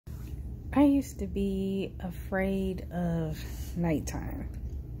I used to be afraid of nighttime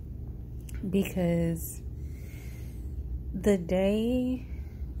because the day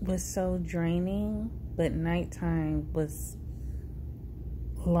was so draining, but nighttime was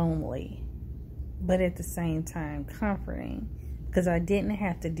lonely, but at the same time comforting because I didn't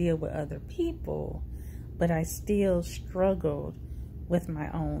have to deal with other people, but I still struggled with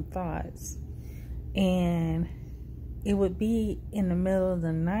my own thoughts. And it would be in the middle of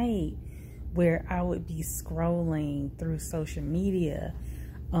the night where I would be scrolling through social media,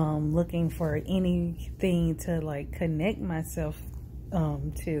 looking for anything to like connect myself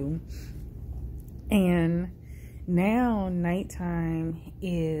to. And now nighttime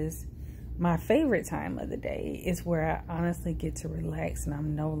is my favorite time of the day. It's where I honestly get to relax and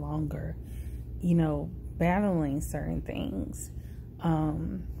I'm no longer, battling certain things.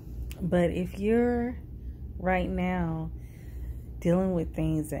 But if you're right now dealing with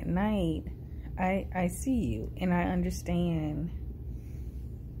things at night, I see you and I understand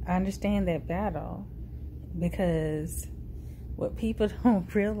that battle, because what people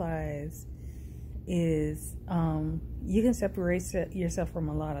don't realize is you can separate yourself from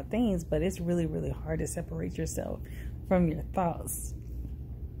a lot of things, but it's really, really hard to separate yourself from your thoughts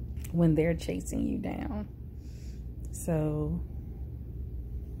when they're chasing you down. So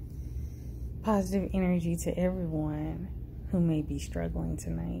positive energy to everyone who may be struggling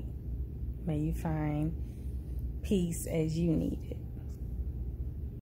tonight. May you find peace as you need it.